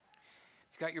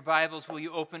Got your Bibles, will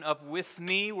you open up with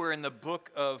me? We're in the book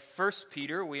of 1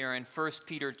 Peter. We are in 1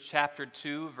 Peter chapter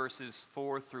 2, verses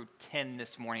 4 through 10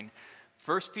 this morning.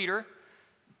 1 Peter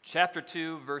chapter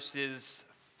 2, verses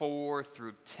 4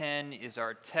 through 10 is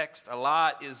our text. A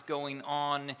lot is going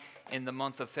on in the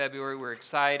month of February. We're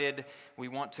excited. We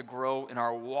want to grow in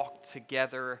our walk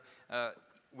together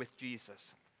with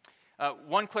Jesus.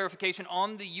 One clarification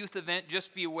on the youth event,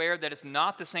 just be aware that it's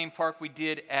not the same park we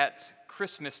did at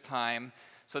Christmas time.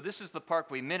 So this is the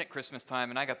park we meant at Christmas time,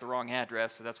 and I got the wrong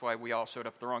address, so that's why we all showed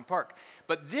up at the wrong park.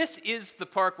 But this is the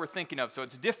park we're thinking of, so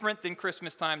it's different than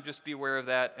Christmas time. Just be aware of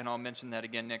that, and I'll mention that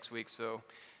again next week, so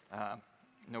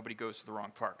nobody goes to the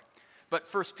wrong park. But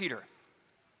 1 Peter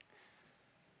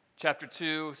chapter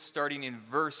 2, starting in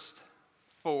verse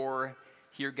 4,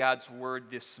 hear God's word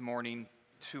this morning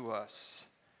to us.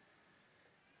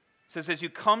 It says, as you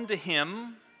come to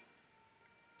him,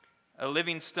 a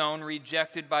living stone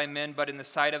rejected by men, but in the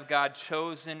sight of God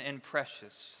chosen and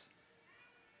precious.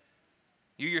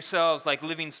 You yourselves, like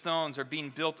living stones, are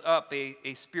being built up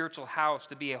a spiritual house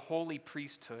to be a holy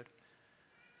priesthood,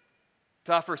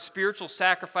 to offer spiritual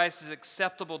sacrifices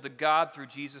acceptable to God through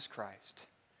Jesus Christ.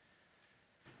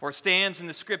 For it stands in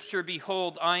the scripture,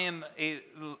 behold, I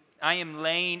am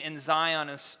laying in Zion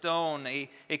a stone,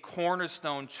 a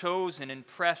cornerstone chosen and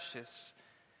precious.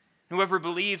 Whoever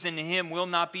believes in him will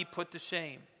not be put to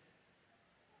shame.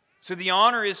 So the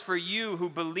honor is for you who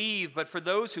believe, but for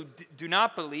those who do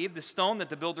not believe, the stone that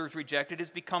the builders rejected has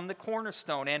become the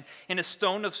cornerstone, and a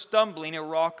stone of stumbling, a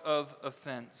rock of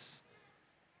offense.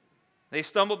 They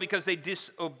stumbled because they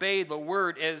disobeyed the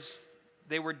word as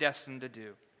they were destined to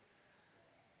do.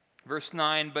 Verse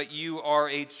 9, but you are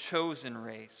a chosen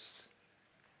race,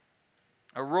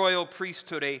 a royal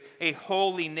priesthood, a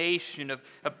holy nation,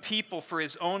 a people for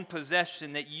his own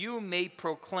possession, that you may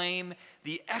proclaim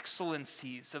the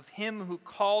excellencies of him who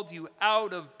called you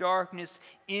out of darkness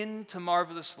into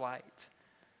marvelous light.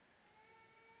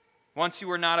 Once you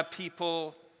were not a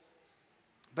people,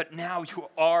 but now you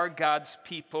are God's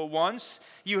people. Once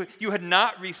you had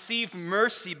not received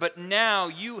mercy, but now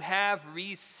you have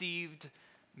received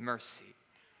mercy.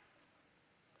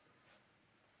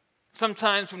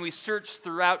 Sometimes when we search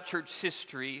throughout church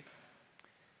history,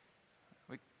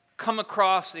 we come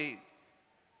across a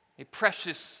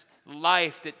precious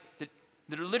life that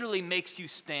literally makes you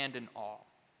stand in awe.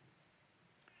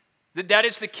 That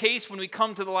is the case when we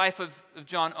come to the life of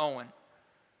John Owen.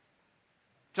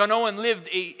 John Owen lived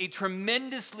a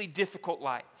tremendously difficult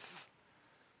life.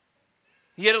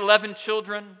 He had 11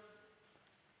 children,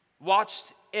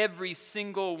 watched every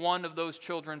single one of those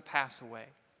children pass away.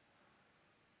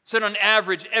 So on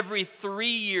average, every 3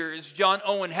 years, John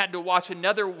Owen had to watch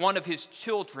another one of his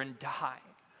children die.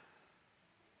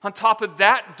 On top of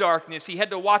that darkness, he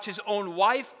had to watch his own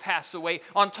wife pass away.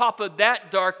 On top of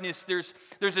that darkness, there's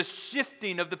a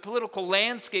shifting of the political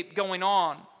landscape going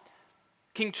on.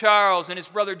 King Charles and his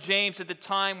brother James at the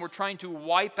time were trying to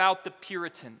wipe out the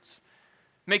Puritans,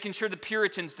 making sure the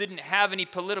Puritans didn't have any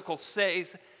political say.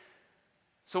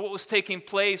 So what was taking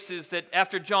place is that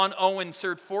after John Owen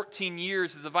served 14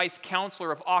 years as the vice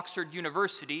chancellor of Oxford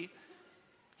University,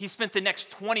 he spent the next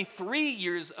 23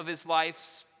 years of his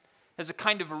life as a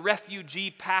kind of a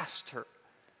refugee pastor,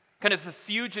 kind of a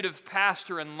fugitive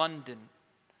pastor in London.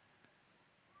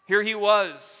 Here he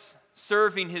was,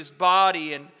 serving his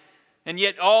body, and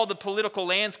yet all the political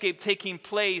landscape taking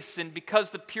place, and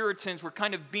because the Puritans were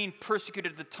kind of being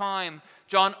persecuted at the time,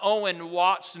 John Owen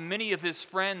watched many of his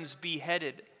friends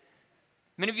beheaded,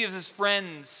 many of his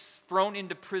friends thrown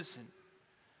into prison.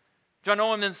 John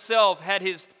Owen himself had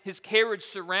his carriage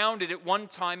surrounded at one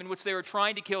time in which they were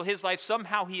trying to kill his life.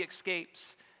 Somehow he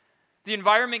escapes. The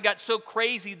environment got so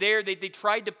crazy there, they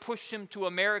tried to push him to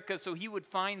America so he would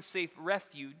find safe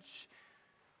refuge.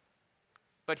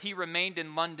 But he remained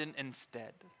in London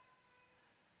instead.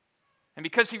 And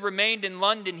because he remained in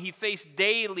London, he faced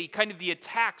daily kind of the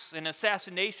attacks and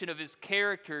assassination of his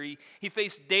character. He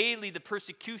faced daily the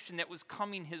persecution that was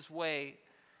coming his way.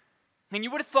 And you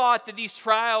would have thought that these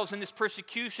trials and this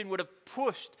persecution would have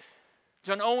pushed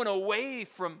John Owen away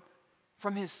from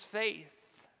his faith.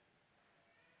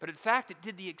 But in fact, it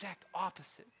did the exact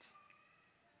opposite.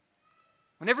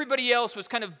 When everybody else was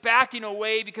kind of backing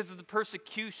away because of the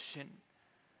persecution,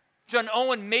 John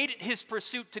Owen made it his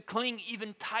pursuit to cling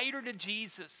even tighter to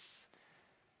Jesus,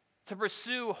 to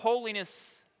pursue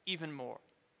holiness even more.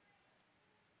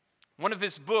 One of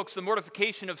his books, The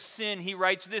Mortification of Sin, he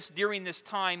writes this during this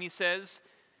time. He says,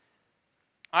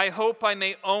 I hope I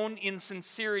may own in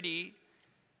sincerity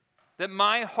that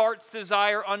my heart's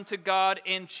desire unto God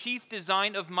and chief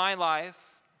design of my life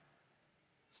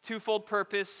Its twofold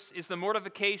purpose is the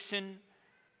mortification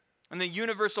and the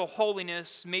universal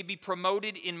holiness may be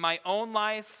promoted in my own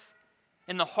life,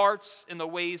 in the hearts and the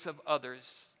ways of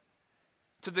others,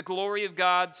 to the glory of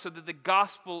God, so that the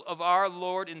gospel of our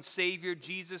Lord and Savior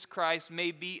Jesus Christ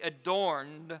may be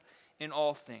adorned in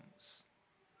all things.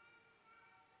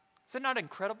 Is that not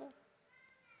incredible?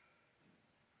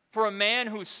 For a man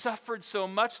who suffered so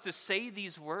much to say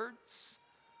these words?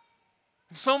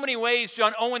 In so many ways,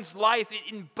 John Owen's life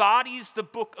embodies the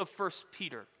book of 1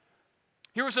 Peter.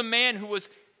 Here was a man who was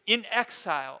in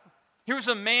exile. Here was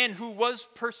a man who was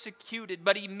persecuted,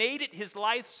 but he made it his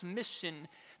life's mission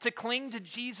to cling to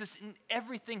Jesus in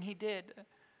everything he did.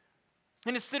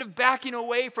 And instead of backing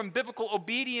away from biblical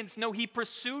obedience, no, he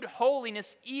pursued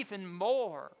holiness even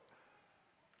more.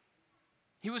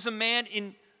 He was a man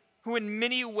who in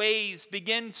many ways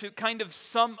began to kind of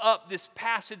sum up this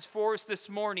passage for us this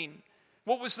morning.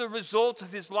 What was the result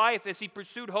of his life as he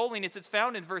pursued holiness? It's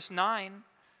found in verse 9.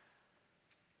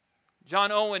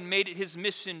 John Owen made it his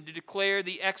mission to declare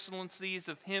the excellencies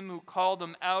of him who called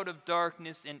him out of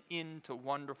darkness and into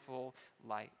wonderful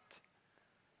light.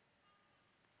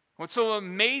 What's so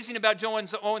amazing about John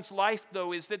Owen's life,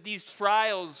 though, is that these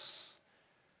trials,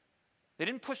 they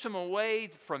didn't push him away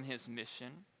from his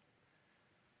mission,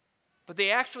 but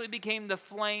they actually became the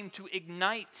flame to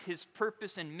ignite his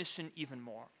purpose and mission even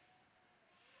more.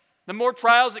 The more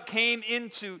trials that came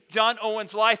into John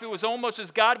Owen's life, it was almost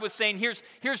as God was saying,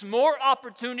 here's more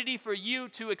opportunity for you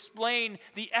to explain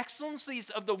the excellencies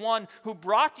of the one who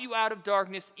brought you out of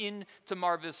darkness into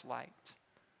marvelous light.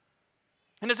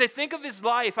 And as I think of his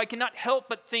life, I cannot help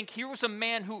but think here was a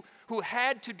man who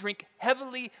had to drink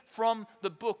heavily from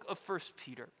the book of 1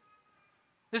 Peter.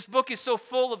 This book is so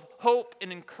full of hope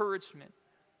and encouragement.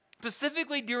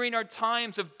 Specifically during our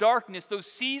times of darkness, those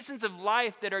seasons of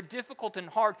life that are difficult and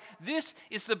hard, this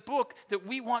is the book that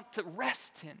we want to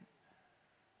rest in.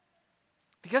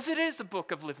 Because it is a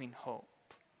book of living hope.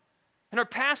 And our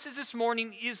passage this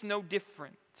morning is no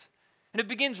different. And it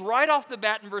begins right off the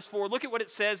bat in verse 4. Look at what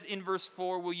it says in verse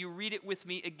 4. Will you read it with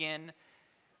me again?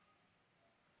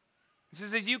 It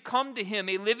says, as you come to him,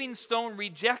 a living stone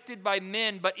rejected by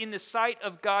men, but in the sight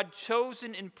of God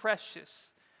chosen and precious.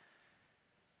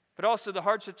 But also the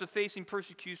hardships of facing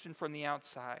persecution from the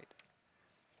outside.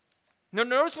 Now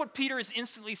notice what Peter is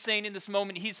instantly saying in this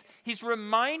moment. He's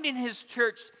reminding his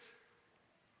church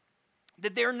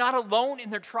that they're not alone in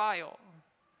their trial.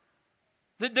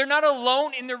 That they're not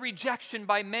alone in their rejection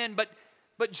by men,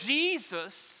 but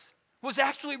Jesus was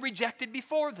actually rejected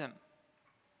before them.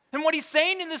 And what he's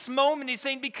saying in this moment, he's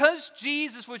saying because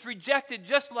Jesus was rejected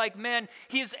just like men,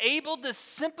 he is able to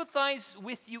sympathize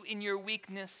with you in your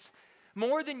weakness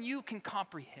more than you can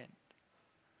comprehend.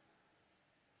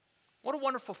 What a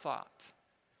wonderful thought.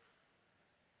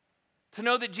 To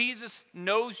know that Jesus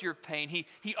knows your pain.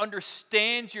 He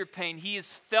understands your pain. He has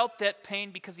felt that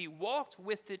pain because he walked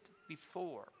with it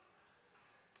before.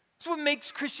 That's what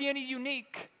makes Christianity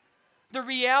unique. The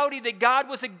reality that God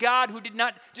was a God who did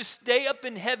not just stay up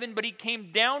in heaven, but he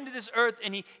came down to this earth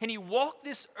and he walked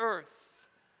this earth.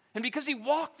 And because he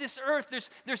walked this earth,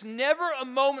 there's never a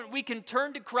moment we can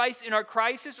turn to Christ in our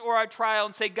crisis or our trial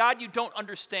and say, God, you don't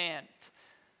understand.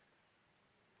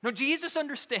 No, Jesus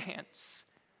understands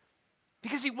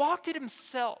because he walked it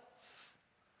himself.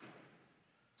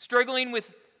 Struggling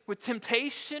with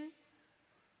temptation,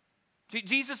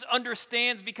 Jesus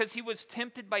understands because he was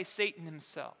tempted by Satan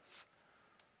himself.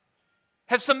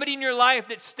 Have somebody in your life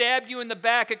that stabbed you in the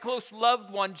back, a close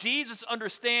loved one. Jesus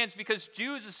understands because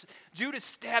Judas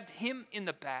stabbed him in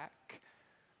the back.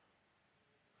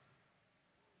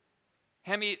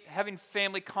 Having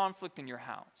family conflict in your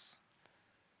house.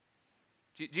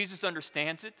 Jesus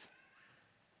understands it.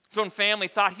 His own family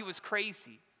thought he was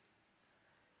crazy.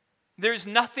 There's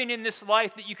nothing in this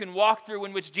life that you can walk through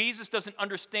in which Jesus doesn't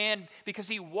understand because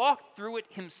he walked through it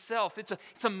himself. It's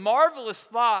a marvelous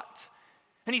thought.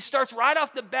 And he starts right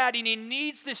off the bat, and he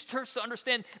needs this church to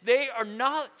understand they are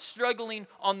not struggling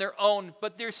on their own,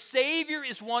 but their Savior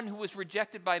is one who was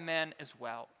rejected by men as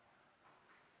well.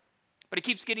 But it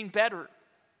keeps getting better.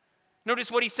 Notice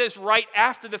what he says right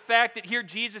after the fact that here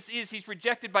Jesus is, he's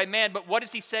rejected by man, but what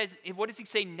does he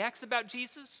say next about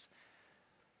Jesus?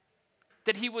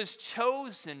 That he was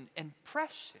chosen and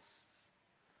precious.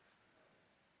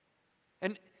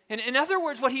 And in other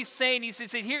words, what he's saying, he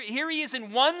says that here he is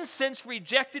in one sense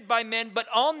rejected by men, but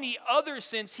on the other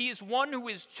sense, he is one who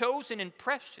is chosen and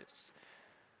precious.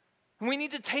 And we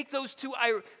need to take those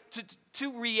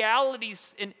two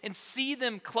realities and see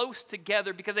them close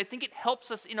together because I think it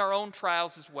helps us in our own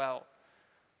trials as well.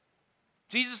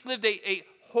 Jesus lived a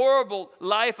horrible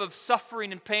life of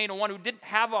suffering and pain, one who didn't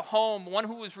have a home, one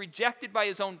who was rejected by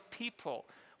his own people,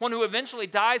 one who eventually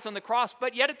dies on the cross,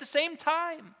 but yet at the same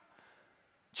time,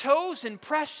 chosen,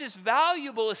 precious,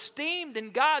 valuable, esteemed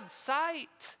in God's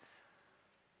sight.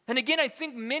 And again, I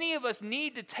think many of us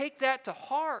need to take that to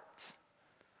heart.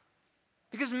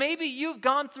 Because maybe you've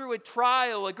gone through a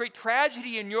trial, a great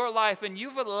tragedy in your life, and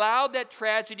you've allowed that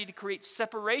tragedy to create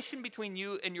separation between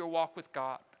you and your walk with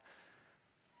God.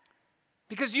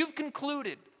 Because you've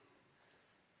concluded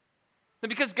that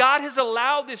because God has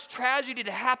allowed this tragedy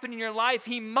to happen in your life,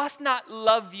 He must not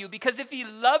love you. Because if He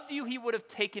loved you, He would have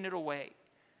taken it away.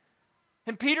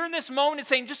 And Peter in this moment is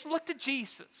saying, just look to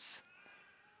Jesus.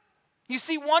 You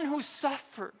see one who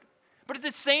suffered. But at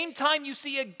the same time, you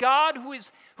see a God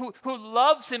who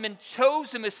loves him and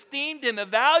chose him, esteemed him,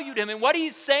 valued him. And what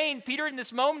he's saying, Peter in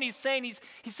this moment, he's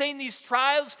saying these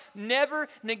trials never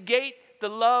negate the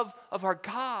love of our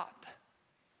God.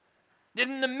 That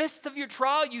in the midst of your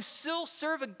trial, you still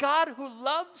serve a God who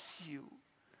loves you.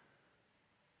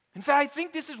 In fact, I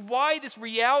think this is why this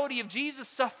reality of Jesus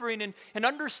suffering and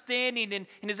understanding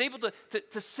and is able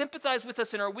to sympathize with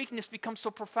us in our weakness becomes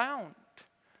so profound.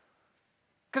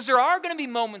 Because there are going to be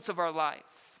moments of our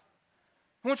life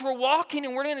in which we're walking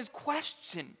and we're in this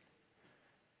question.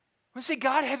 We say,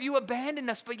 God, have you abandoned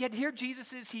us? But yet here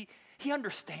Jesus is, he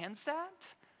understands that.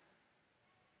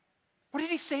 What did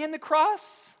he say on the cross?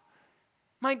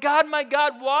 My God,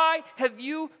 why have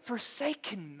you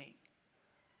forsaken me?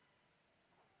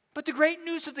 But the great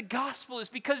news of the gospel is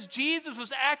because Jesus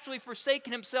was actually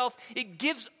forsaken himself, it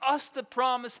gives us the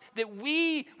promise that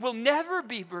we will never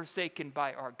be forsaken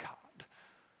by our God.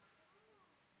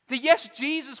 That yes,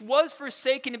 Jesus was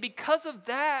forsaken, and because of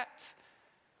that,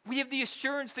 we have the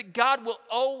assurance that God will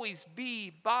always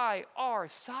be by our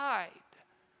side.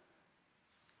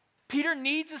 Peter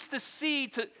needs us to see,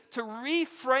 to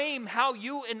reframe how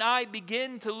you and I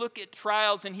begin to look at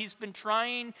trials, and he's been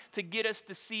trying to get us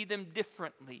to see them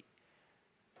differently.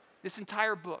 This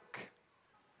entire book.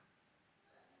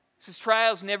 He says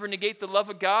trials never negate the love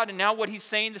of God, and now what he's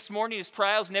saying this morning is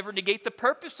trials never negate the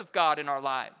purpose of God in our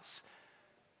lives.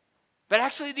 But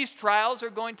actually these trials are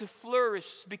going to flourish,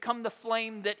 become the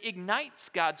flame that ignites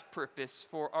God's purpose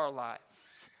for our lives.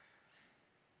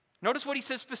 Notice what he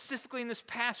says specifically in this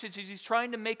passage as he's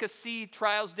trying to make us see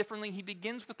trials differently. He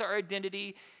begins with our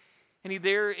identity, and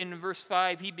there in verse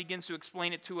 5, he begins to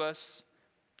explain it to us.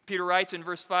 Peter writes in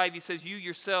verse 5, he says, you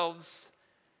yourselves,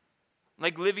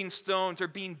 like living stones, are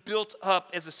being built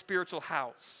up as a spiritual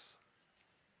house,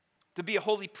 to be a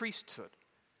holy priesthood,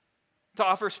 to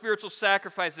offer spiritual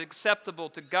sacrifice acceptable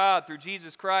to God through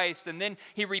Jesus Christ. And then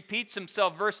he repeats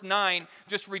himself, verse 9,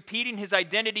 just repeating his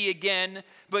identity again.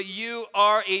 But you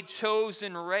are a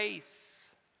chosen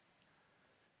race,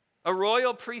 a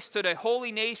royal priesthood, a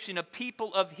holy nation, a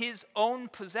people of his own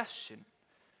possession.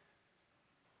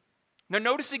 Now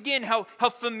notice again how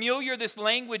familiar this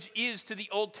language is to the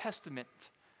Old Testament.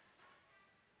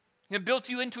 It built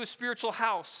you into a spiritual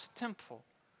house, temple.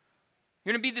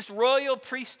 You're going to be this royal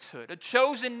priesthood, a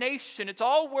chosen nation. It's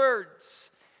all words.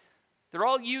 They're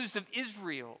all used of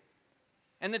Israel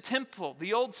and the temple,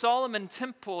 the old Solomon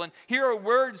temple. And here are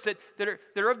words that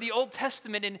are of the Old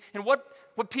Testament. And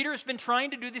what Peter has been trying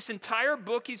to do this entire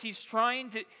book is he's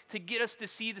trying to get us to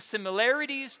see the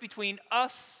similarities between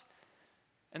us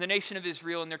and the nation of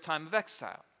Israel in their time of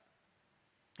exile.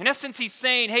 In essence, he's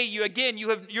saying, hey,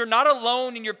 you're not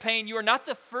alone in your pain. You are not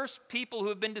the first people who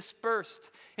have been dispersed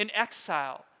in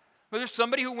exile. But there's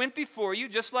somebody who went before you,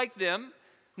 just like them,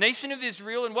 nation of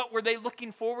Israel, and what were they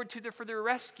looking forward to for their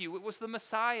rescue? It was the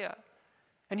Messiah.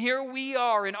 And here we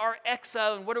are in our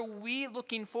exile, and what are we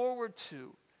looking forward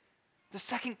to? The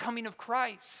second coming of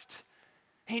Christ.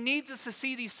 He needs us to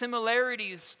see these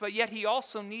similarities, but yet he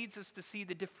also needs us to see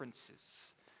the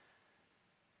differences.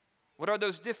 What are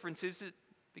those differences? It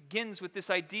begins with this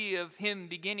idea of him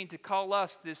beginning to call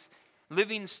us this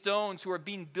living stones who are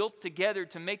being built together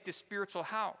to make this spiritual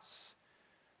house.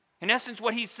 In essence,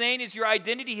 what he's saying is your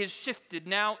identity has shifted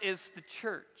now as the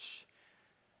church.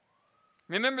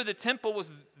 Remember, the temple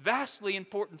was vastly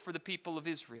important for the people of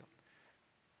Israel.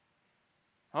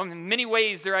 In many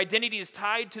ways, their identity is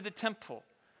tied to the temple.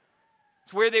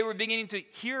 It's where they were beginning to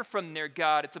hear from their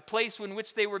God. It's a place in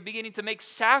which they were beginning to make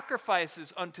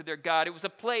sacrifices unto their God. It was a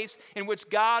place in which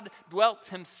God dwelt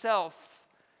himself.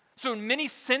 So in many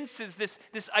senses,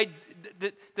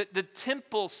 the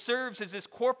temple serves as this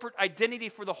corporate identity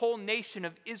for the whole nation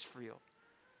of Israel.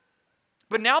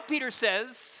 But now Peter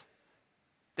says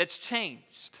that's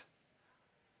changed.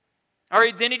 Our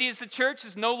identity as the church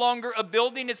is no longer a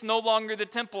building. It's no longer the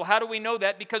temple. How do we know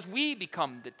that? Because we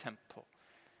become the temple.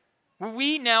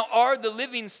 We now are the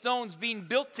living stones being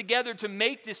built together to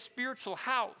make this spiritual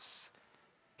house.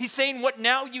 He's saying what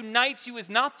now unites you is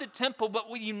not the temple, but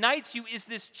what unites you is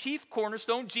this chief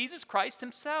cornerstone, Jesus Christ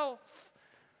himself.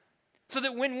 So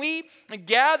that when we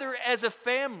gather as a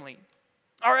family,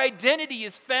 our identity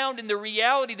is found in the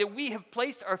reality that we have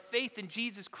placed our faith in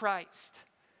Jesus Christ.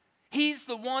 He's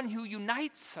the one who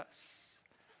unites us.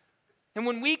 And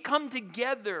when we come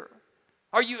together,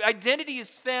 our identity is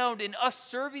found in us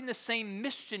serving the same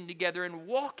mission together and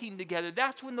walking together.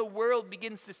 That's when the world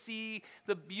begins to see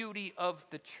the beauty of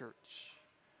the church.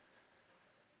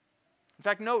 In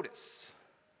fact, notice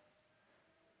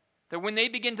that when they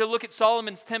begin to look at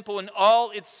Solomon's temple in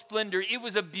all its splendor, it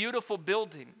was a beautiful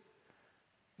building.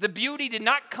 The beauty did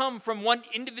not come from one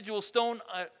individual stone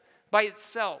by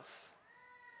itself.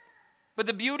 But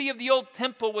the beauty of the old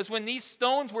temple was when these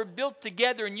stones were built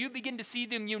together and you begin to see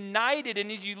them united,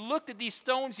 and as you looked at these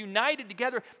stones united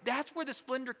together, that's where the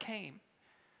splendor came.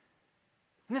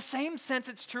 In the same sense,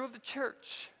 it's true of the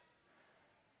church.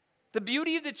 The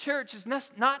beauty of the church is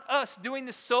not us doing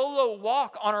the solo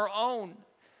walk on our own.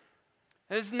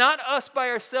 It's not us by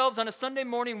ourselves on a Sunday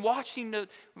morning watching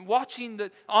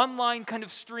the online kind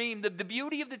of stream. The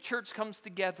beauty of the church comes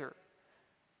together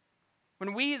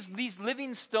when we as these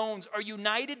living stones are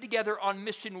united together on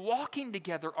mission, walking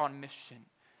together on mission,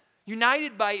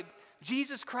 united by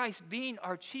Jesus Christ being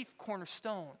our chief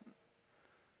cornerstone.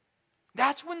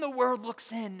 That's when the world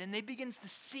looks in and they begins to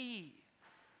see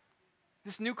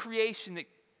this new creation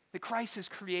that Christ has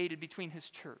created between his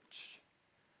church.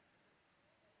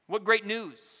 What great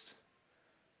news.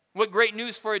 What great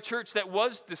news for a church that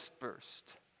was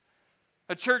dispersed.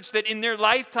 A church that in their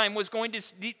lifetime was going to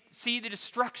see the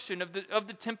destruction of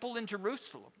the temple in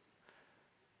Jerusalem.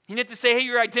 You need to say, hey,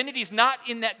 your identity is not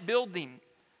in that building.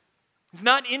 It's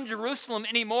not in Jerusalem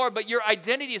anymore, but your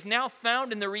identity is now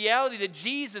found in the reality that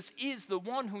Jesus is the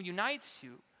one who unites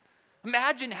you.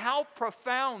 Imagine how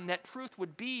profound that truth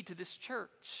would be to this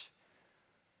church.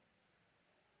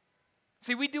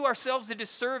 See, we do ourselves a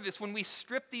disservice when we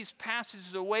strip these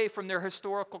passages away from their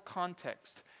historical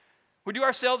context. We do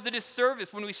ourselves a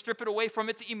disservice when we strip it away from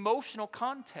its emotional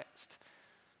context.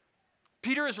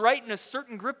 Peter is writing a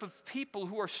certain group of people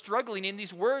who are struggling, and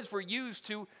these words were used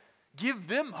to give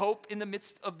them hope in the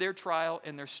midst of their trial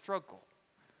and their struggle.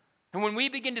 And when we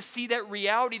begin to see that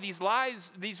reality, these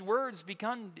words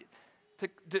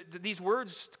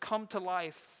come to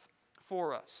life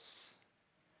for us.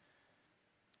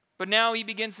 But now he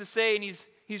begins to say, and he's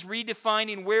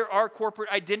redefining where our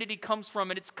corporate identity comes from,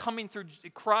 and it's coming through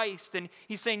Christ. And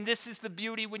he's saying this is the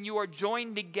beauty when you are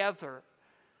joined together,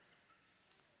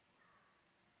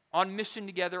 on mission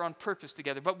together, on purpose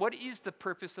together. But what is the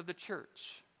purpose of the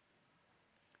church?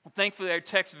 Well, thankfully, our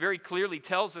text very clearly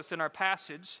tells us in our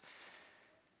passage.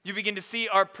 You begin to see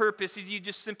our purpose as you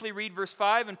just simply read verse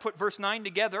 5 and put verse 9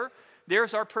 together.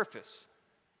 There's our purpose.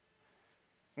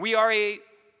 We are a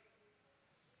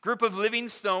group of living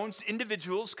stones,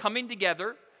 individuals coming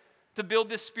together to build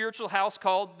this spiritual house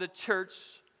called the church.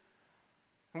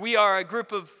 We are a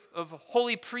group of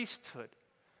holy priesthood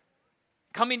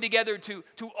coming together to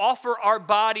offer our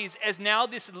bodies as now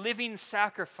this living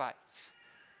sacrifice.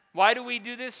 Why do we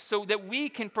do this? So that we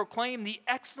can proclaim the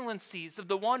excellencies of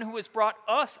the one who has brought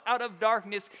us out of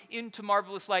darkness into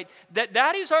marvelous light.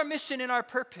 That is our mission and our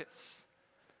purpose.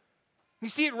 You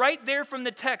see it right there from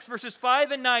the text, verses 5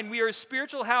 and 9. We are a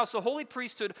spiritual house, a holy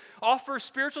priesthood, offer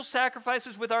spiritual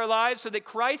sacrifices with our lives so that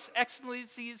Christ's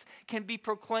excellencies can be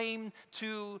proclaimed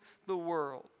to the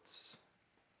world.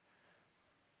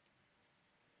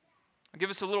 I'll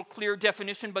give us a little clearer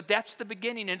definition, but that's the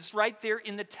beginning, and it's right there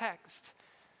in the text.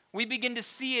 We begin to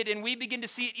see it, and we begin to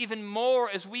see it even more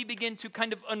as we begin to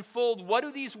kind of unfold. What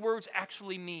do these words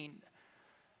actually mean?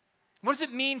 What does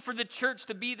it mean for the church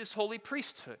to be this holy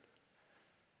priesthood?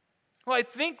 Well, I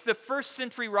think the first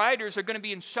century writers are going to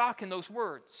be in shock in those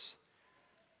words,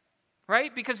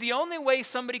 right? Because the only way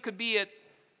somebody could be a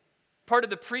part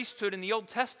of the priesthood in the Old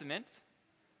Testament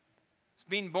is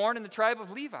being born in the tribe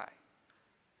of Levi.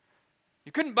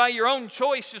 You couldn't by your own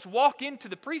choice just walk into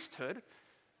the priesthood.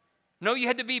 No, you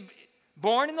had to be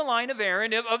born in the line of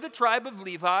Aaron, of the tribe of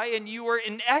Levi, and you were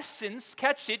in essence,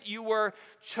 catch it, you were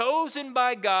chosen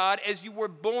by God as you were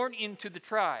born into the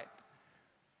tribe.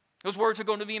 Those words are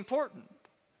going to be important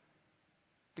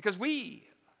because we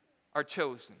are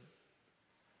chosen.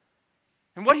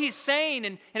 And what he's saying,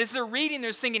 and as they're reading,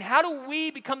 they're thinking, how do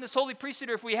we become this holy priesthood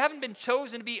if we haven't been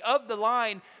chosen to be of the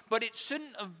line? But it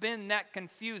shouldn't have been that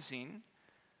confusing,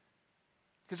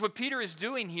 because what Peter is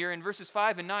doing here in verses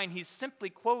 5 and 9, he's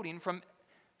simply quoting from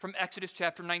Exodus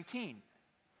chapter 19.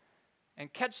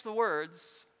 And catch the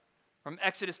words, from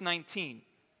Exodus 19.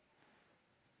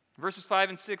 Verses 5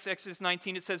 and 6, Exodus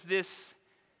 19, it says this,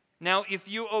 "Now if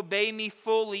you obey me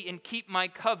fully and keep my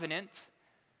covenant,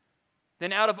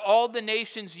 then out of all the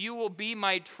nations you will be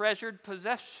my treasured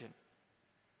possession.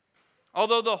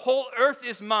 Although the whole earth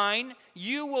is mine,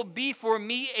 you will be for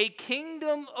me a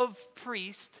kingdom of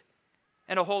priests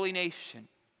and a holy nation.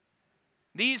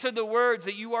 These are the words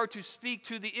that you are to speak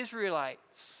to the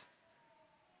Israelites."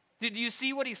 Did you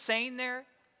see what he's saying there?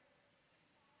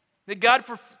 That God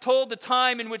foretold the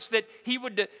time in which that he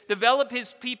would develop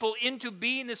his people into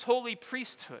being this holy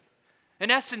priesthood. In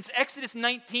essence, Exodus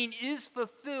 19 is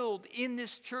fulfilled in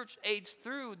this church age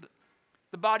through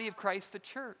the body of Christ, the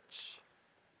church.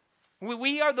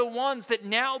 We are the ones that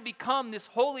now become this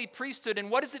holy priesthood. And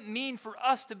what does it mean for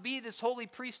us to be this holy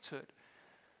priesthood?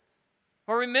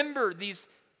 Well, remember,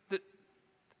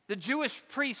 the Jewish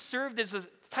priests served as a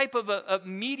type of a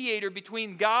mediator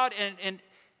between God and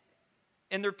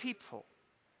their people.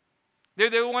 They're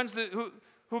the ones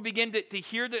who begin to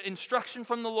hear the instruction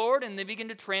from the Lord, and they begin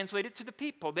to translate it to the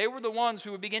people. They were the ones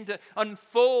who would begin to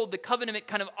unfold the covenant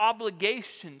kind of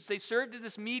obligations. They served as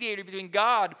this mediator between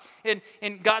God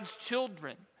and God's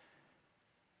children.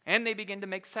 And they begin to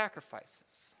make sacrifices.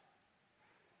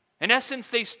 In essence,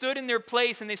 they stood in their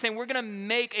place and they saying, we're going to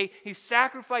make a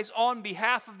sacrifice on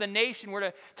behalf of the nation. We're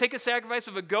going to take a sacrifice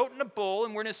of a goat and a bull,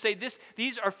 and we're going to say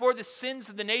these are for the sins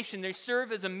of the nation. They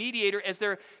serve as a mediator, as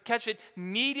they're, catch it,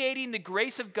 mediating the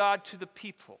grace of God to the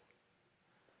people.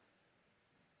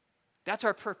 That's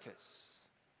our purpose.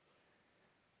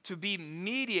 To be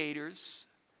mediators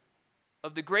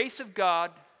of the grace of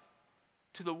God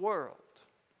to the world.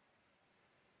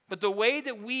 But the way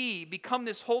that we become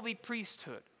this holy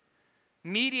priesthood,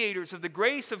 mediators of the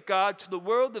grace of God to the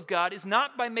world of God, is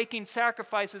not by making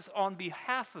sacrifices on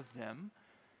behalf of them,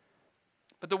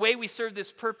 but the way we serve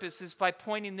this purpose is by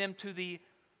pointing them to the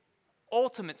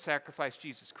ultimate sacrifice,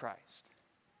 Jesus Christ.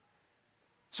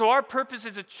 So our purpose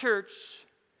as a church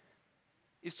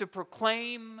is to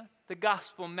proclaim the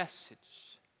gospel message.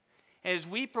 And as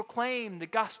we proclaim the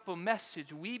gospel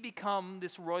message, we become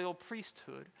this royal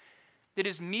priesthood that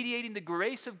is mediating the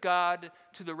grace of God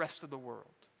to the rest of the world.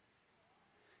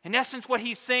 In essence, what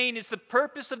he's saying is the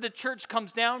purpose of the church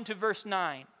comes down to verse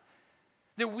 9.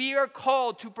 That we are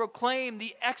called to proclaim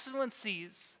the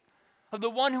excellencies of the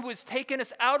one who has taken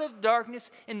us out of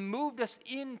darkness and moved us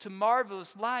into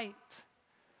marvelous light.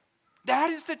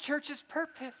 That is the church's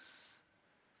purpose.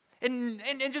 And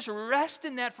just rest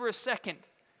in that for a second.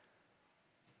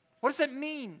 What does that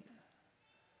mean?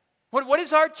 What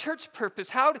is our church purpose?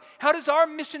 How does our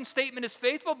mission statement as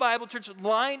Faithful Bible Church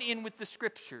line in with the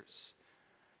Scriptures?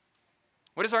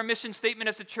 What is our mission statement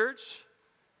as a church?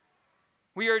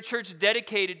 We are a church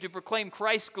dedicated to proclaim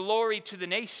Christ's glory to the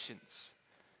nations.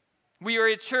 We are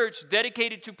a church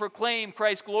dedicated to proclaim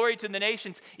Christ's glory to the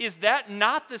nations. Is that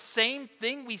not the same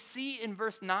thing we see in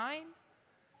verse 9?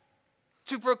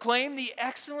 To proclaim the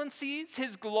excellencies,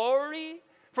 His glory,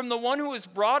 from the one who has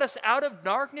brought us out of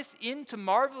darkness into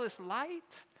marvelous light?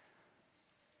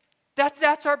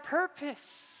 That's our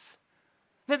purpose.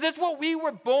 That's what we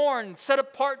were born, set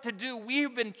apart to do.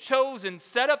 We've been chosen,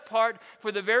 set apart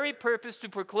for the very purpose to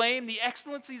proclaim the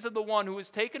excellencies of the one who has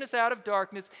taken us out of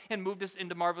darkness and moved us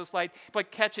into marvelous light.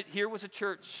 But catch it, here was a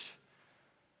church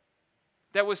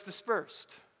that was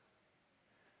dispersed.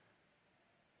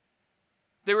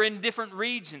 They were in different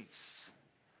regions.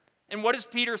 And what is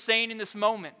Peter saying in this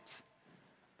moment?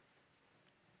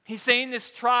 He's saying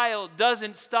this trial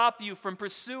doesn't stop you from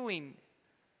pursuing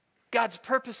God's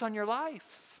purpose on your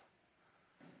life.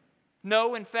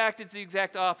 No, in fact, it's the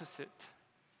exact opposite.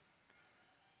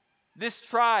 This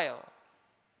trial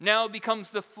now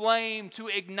becomes the flame to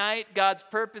ignite God's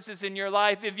purposes in your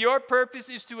life. If your purpose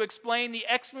is to explain the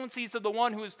excellencies of the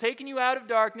one who has taken you out of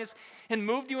darkness and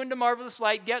moved you into marvelous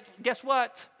light, guess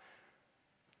what?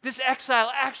 This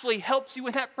exile actually helps you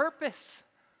in that purpose.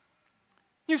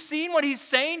 You've seen what he's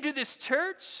saying to this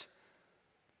church?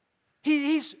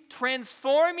 He's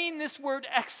transforming this word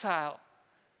exile.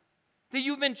 That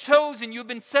you've been chosen, you've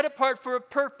been set apart for a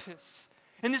purpose.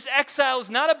 And this exile is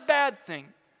not a bad thing.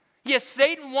 Yes,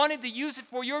 Satan wanted to use it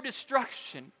for your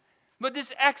destruction. But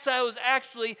this exile is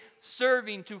actually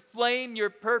serving to flame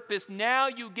your purpose. Now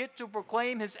you get to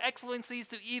proclaim His excellencies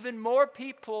to even more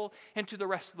people and to the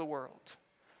rest of the world.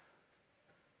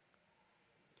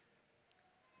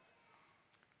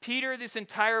 Peter, this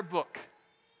entire book,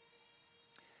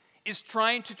 is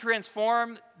trying to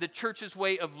transform the church's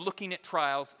way of looking at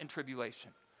trials and tribulation.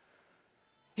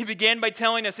 He began by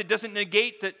telling us it doesn't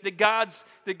negate that God's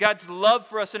love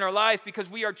for us in our life because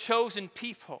we are chosen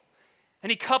people. And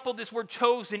he coupled this word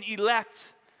chosen,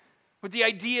 elect, with the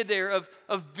idea there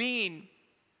of being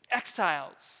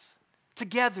exiles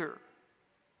together.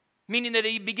 Meaning that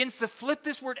he begins to flip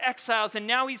this word exiles, and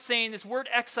now he's saying this word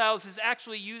exiles is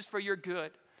actually used for your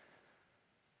good.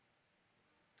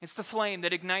 It's the flame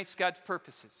that ignites God's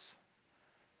purposes.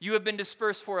 You have been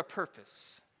dispersed for a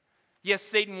purpose. Yes,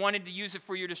 Satan wanted to use it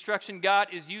for your destruction. God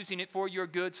is using it for your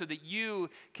good so that you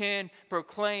can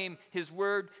proclaim his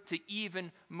word to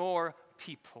even more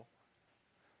people.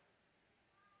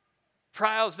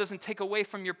 Trials doesn't take away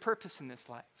from your purpose in this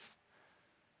life.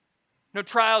 No,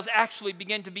 trials actually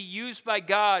begin to be used by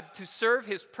God to serve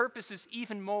his purposes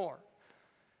even more.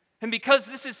 And because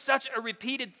this is such a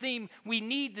repeated theme, we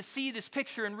need to see this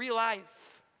picture in real life.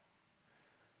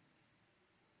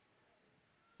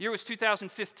 The year was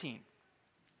 2015.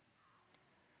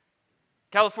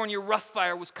 California rough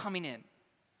fire was coming in.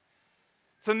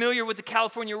 Familiar with the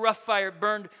California rough fire, it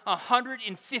burned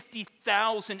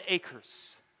 150,000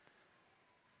 acres.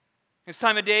 This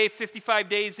time of day, 55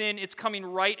 days in, it's coming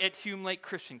right at Hume Lake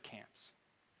Christian Camps.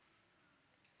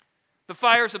 The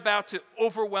fire is about to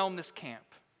overwhelm this camp.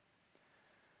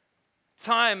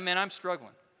 Man, I'm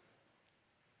struggling.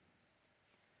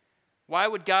 Why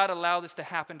would God allow this to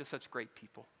happen to such great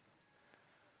people?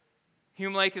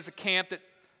 Hume Lake is a camp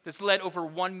that's led over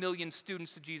 1 million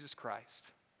students to Jesus Christ.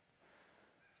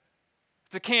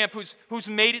 It's a camp who's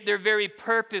made it their very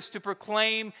purpose to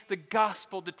proclaim the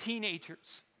gospel to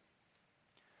teenagers.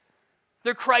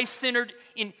 They're Christ-centered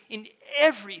in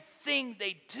everything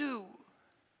they do.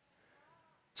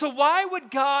 So why would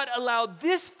God allow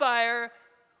this fire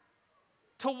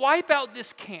to wipe out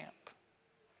this camp?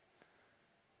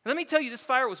 Let me tell you, this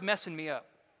fire was messing me up.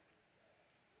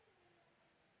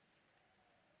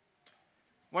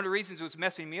 One of the reasons it was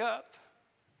messing me up,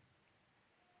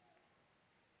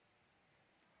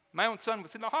 my own son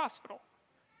was in the hospital.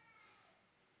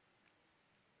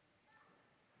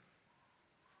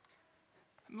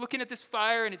 I'm looking at this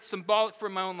fire, and it's symbolic for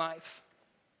my own life.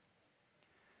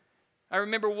 I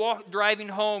remember driving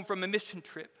home from a mission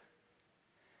trip,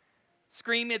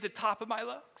 screaming at the top of my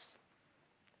lungs,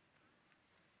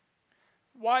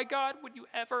 why, God, would you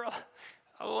ever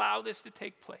allow this to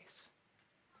take place?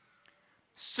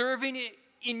 Serving it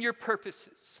in your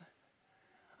purposes.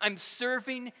 I'm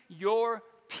serving your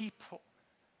people.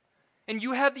 And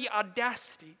you have the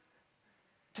audacity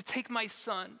to take my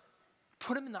son,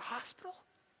 put him in the hospital?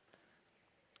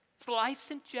 His life's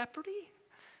in jeopardy?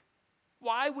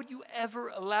 Why would you ever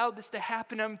allow this to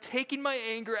happen? I'm taking my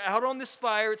anger out on this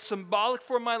fire. It's symbolic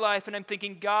for my life. And I'm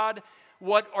thinking, God,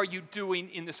 what are you doing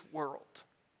in this world?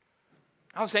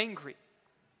 I was angry.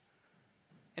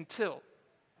 Until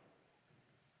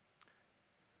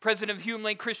president of Hume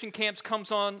Lake Christian Camps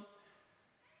comes on.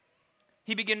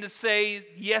 He began to say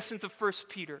the essence of 1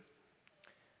 Peter.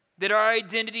 That our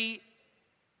identity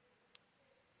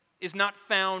is not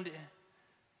found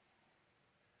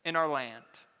in our land.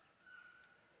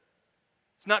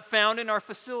 It's not found in our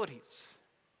facilities.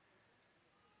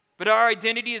 But our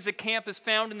identity as a camp is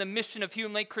found in the mission of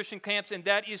Hume Lake Christian Camps, and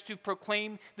that is to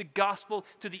proclaim the gospel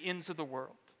to the ends of the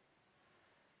world.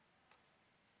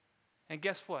 And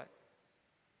guess what?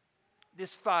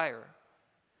 This fire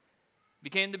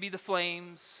began to be the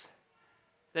flames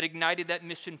that ignited that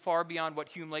mission far beyond what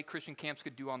Hume Lake Christian Camps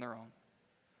could do on their own.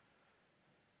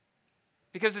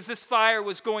 Because as this fire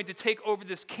was going to take over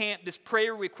this camp, this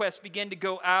prayer request began to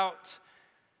go out.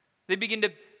 They begin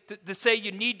to say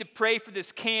you need to pray for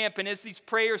this camp, and as these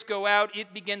prayers go out,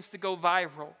 it begins to go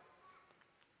viral.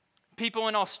 People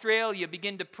in Australia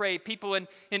begin to pray. People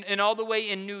in all the way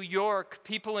in New York,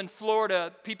 people in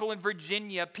Florida, people in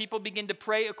Virginia, people begin to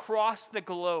pray across the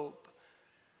globe.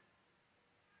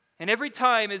 And every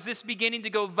time as this beginning to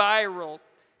go viral,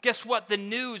 guess what? The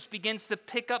news begins to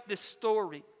pick up this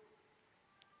story.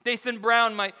 Nathan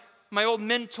Brown, my old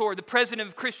mentor, the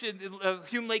president of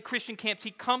Hume Lake Christian Camps,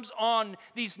 he comes on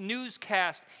these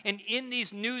newscasts, and in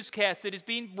these newscasts that is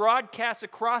being broadcast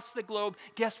across the globe,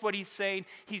 guess what he's saying?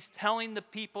 He's telling the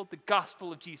people the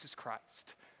gospel of Jesus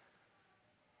Christ.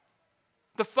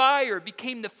 The fire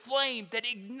became the flame that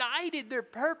ignited their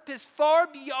purpose far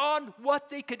beyond what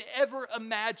they could ever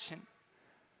imagine.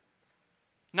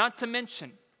 Not to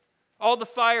mention all the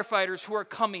firefighters who are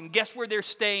coming. Guess where they're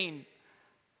staying?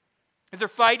 As they're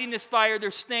fighting this fire,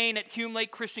 they're staying at Hume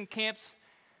Lake Christian Camps.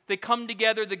 They come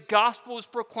together, the gospel is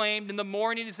proclaimed in the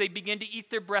morning as they begin to eat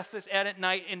their breakfast at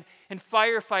night, and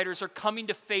firefighters are coming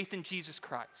to faith in Jesus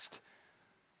Christ.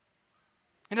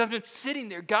 And I've been sitting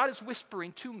there, God is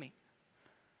whispering to me.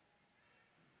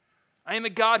 I am a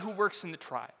God who works in the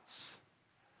trials.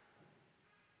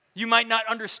 You might not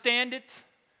understand it.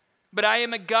 But I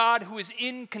am a God who is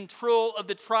in control of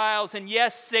the trials. And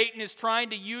yes, Satan is trying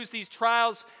to use these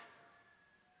trials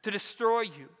to destroy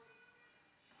you.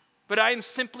 But I am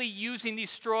simply using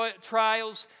these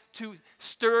trials to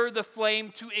stir the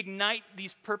flame, to ignite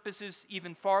these purposes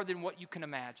even farther than what you can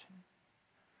imagine.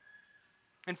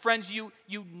 And friends, you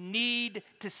need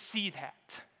to see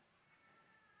that.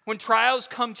 When trials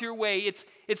come to your way,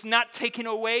 it's not taking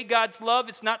away God's love.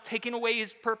 It's not taking away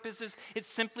His purposes. It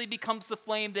simply becomes the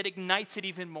flame that ignites it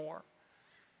even more.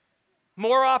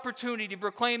 More opportunity to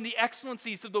proclaim the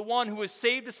excellencies of the one who has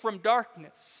saved us from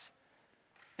darkness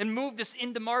and moved us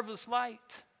into marvelous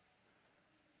light.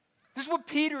 This is what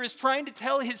Peter is trying to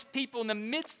tell his people in the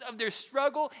midst of their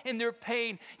struggle and their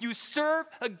pain. You serve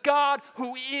a God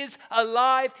who is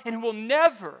alive and who will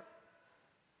never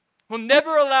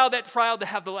allow that trial to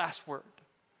have the last word.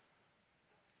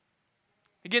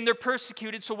 Again, they're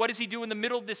persecuted, so what does he do in the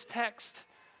middle of this text?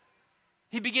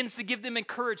 He begins to give them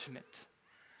encouragement.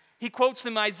 He quotes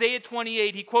them Isaiah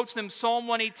 28, he quotes them Psalm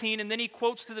 118, and then he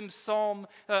quotes to them Psalm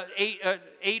 8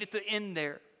 at the end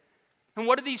there. And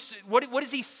what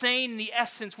is he saying in the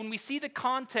essence? When we see the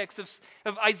context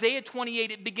of Isaiah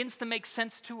 28, it begins to make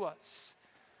sense to us.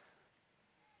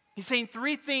 He's saying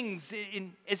three things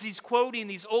as he's quoting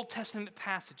these Old Testament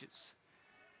passages.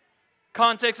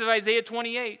 Context of Isaiah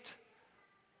 28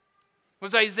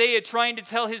 was Isaiah trying to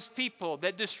tell his people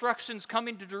that destruction's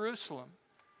coming to Jerusalem.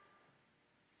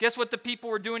 Guess what the people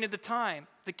were doing at the time?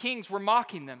 The kings were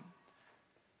mocking them,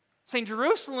 saying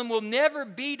Jerusalem will never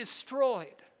be destroyed.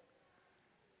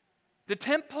 The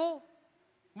temple,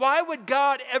 why would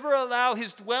God ever allow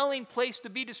His dwelling place to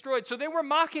be destroyed? So they were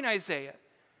mocking Isaiah.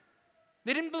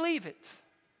 They didn't believe it.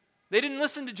 They didn't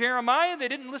listen to Jeremiah. They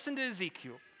didn't listen to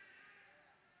Ezekiel.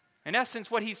 In essence,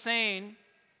 what he's saying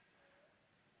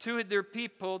to their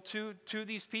people, to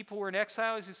these people who are in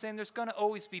exile, is he's saying there's going to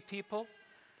always be people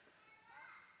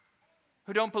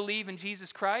who don't believe in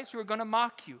Jesus Christ, who are going to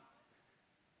mock you.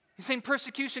 He's saying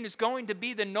persecution is going to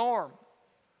be the norm.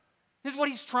 This is what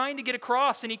he's trying to get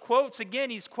across, and he quotes,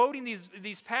 again, he's quoting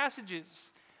these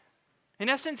passages. In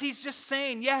essence, he's just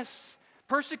saying, yes,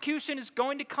 persecution is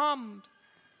going to come.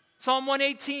 Psalm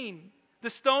 118, the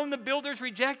stone the builders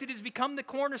rejected has become the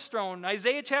cornerstone.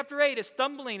 Isaiah chapter 8, a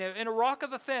stumbling and a rock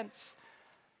of offense.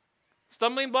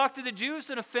 Stumbling block to the Jews,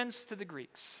 an offense to the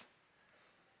Greeks.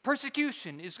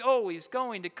 Persecution is always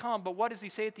going to come, but what does he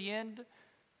say at the end?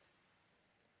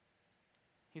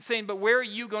 He's saying, but where are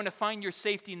you going to find your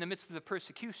safety in the midst of the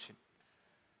persecution?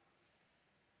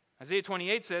 Isaiah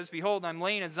 28 says, behold, I'm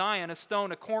laying at Zion a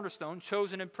stone, a cornerstone,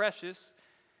 chosen and precious,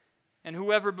 and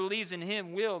whoever believes in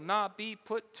him will not be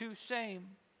put to shame.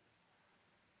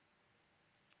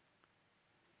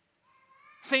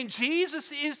 Saying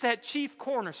Jesus is that chief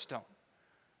cornerstone.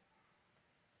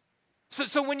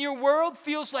 So when your world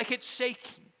feels like it's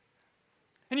shaking,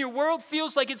 and your world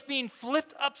feels like it's being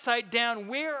flipped upside down,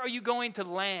 where are you going to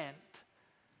land?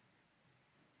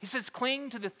 He says, cling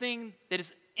to the thing that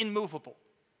is immovable.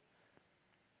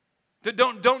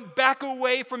 Don't back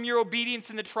away from your obedience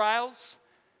in the trials.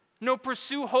 No,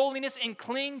 pursue holiness and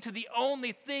cling to the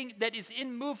only thing that is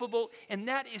immovable, and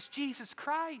that is Jesus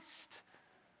Christ.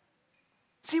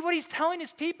 See what he's telling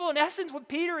his people? In essence, what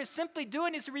Peter is simply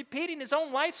doing is repeating his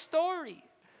own life story.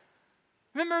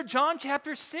 Remember John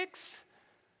chapter 6?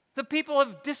 The people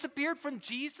have disappeared from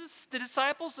Jesus. The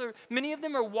disciples, many of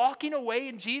them are walking away,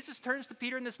 and Jesus turns to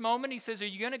Peter in this moment. He says, are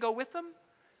you going to go with them?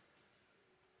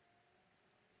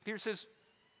 Peter says,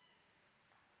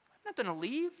 I'm not going to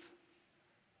leave.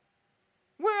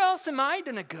 Where else am I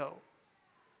going to go?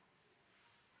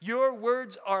 Your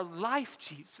words are life,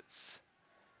 Jesus.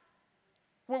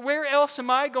 Where else am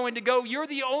I going to go? You're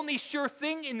the only sure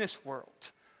thing in this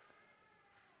world.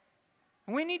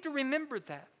 We need to remember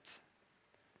that.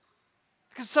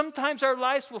 Because sometimes our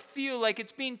lives will feel like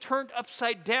it's being turned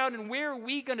upside down, and where are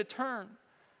we going to turn?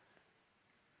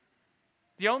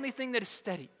 The only thing that is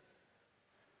steady.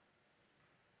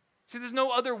 See, there's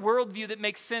no other worldview that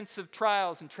makes sense of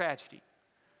trials and tragedy.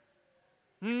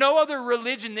 No other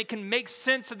religion that can make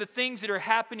sense of the things that are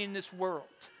happening in this world.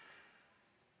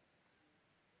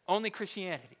 Only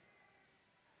Christianity.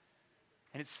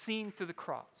 And it's seen through the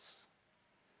cross.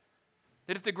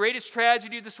 That if the greatest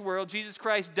tragedy of this world, Jesus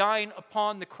Christ dying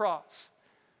upon the cross,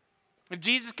 if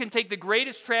Jesus can take the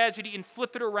greatest tragedy and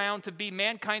flip it around to be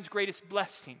mankind's greatest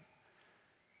blessing,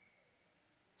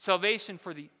 salvation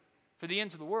for the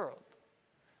ends of the world,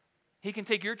 he can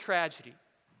take your tragedy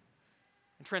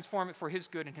and transform it for his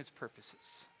good and his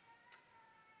purposes.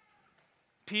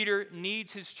 Peter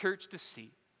needs his church to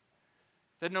see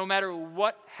that no matter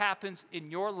what happens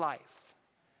in your life,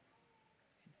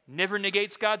 never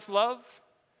negates God's love.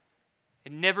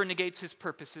 It never negates his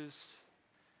purposes.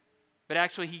 But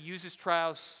actually, he uses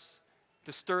trials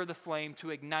to stir the flame, to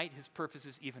ignite his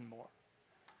purposes even more.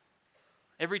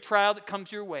 Every trial that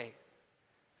comes your way,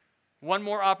 one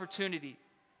more opportunity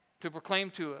to proclaim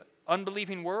to an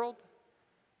unbelieving world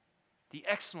the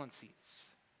excellencies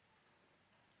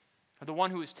of the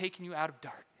one who has taken you out of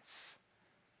darkness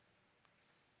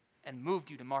and moved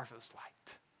you to marvelous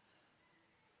light.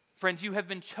 Friends, you have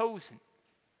been chosen,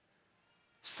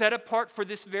 set apart for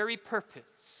this very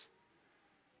purpose,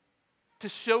 to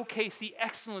showcase the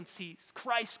excellencies,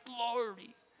 Christ's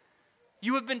glory.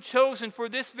 You have been chosen for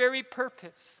this very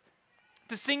purpose,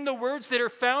 to sing the words that are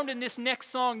found in this next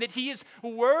song, that he is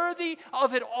worthy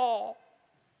of it all.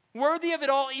 Worthy of it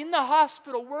all in the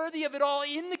hospital, worthy of it all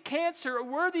in the cancer,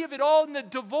 worthy of it all in the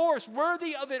divorce,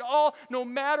 worthy of it all no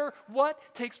matter what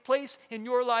takes place in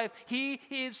your life. He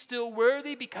is still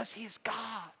worthy because he is God.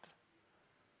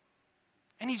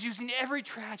 And he's using every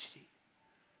tragedy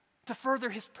to further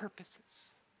his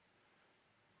purposes.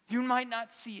 You might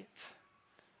not see it,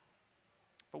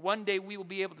 but one day we will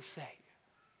be able to say,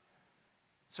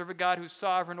 serve a God who's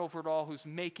sovereign over it all, who's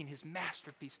making his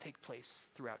masterpiece take place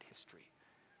throughout history.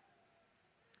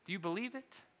 Do you believe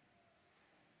it?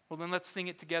 Well, then let's sing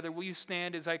it together. Will you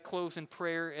stand as I close in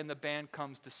prayer and the band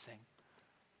comes to sing?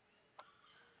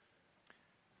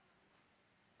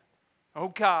 Oh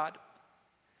God,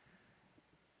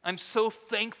 I'm so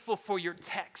thankful for your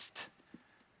text.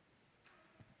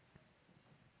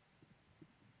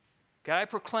 God, I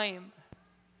proclaim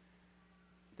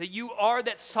that you are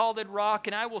that solid rock,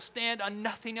 and I will stand on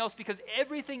nothing else because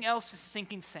everything else is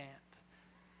sinking sand.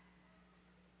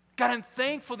 God, I'm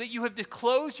thankful that you have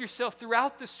disclosed yourself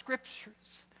throughout the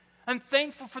scriptures. I'm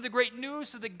thankful for the great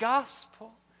news of the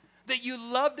gospel, that you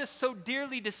loved us so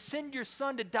dearly to send your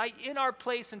Son to die in our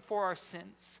place and for our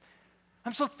sins.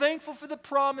 I'm so thankful for the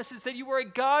promises that you are a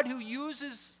God who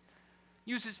uses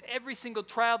every single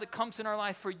trial that comes in our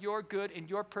life for your good and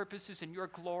your purposes and your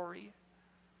glory.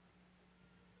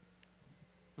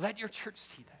 Let your church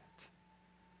see that.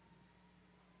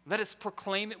 Let us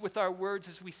proclaim it with our words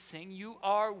as we sing. You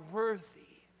are worthy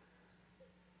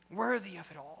of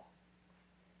it all.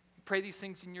 We pray these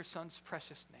things in your Son's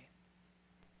precious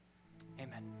name.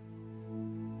 Amen.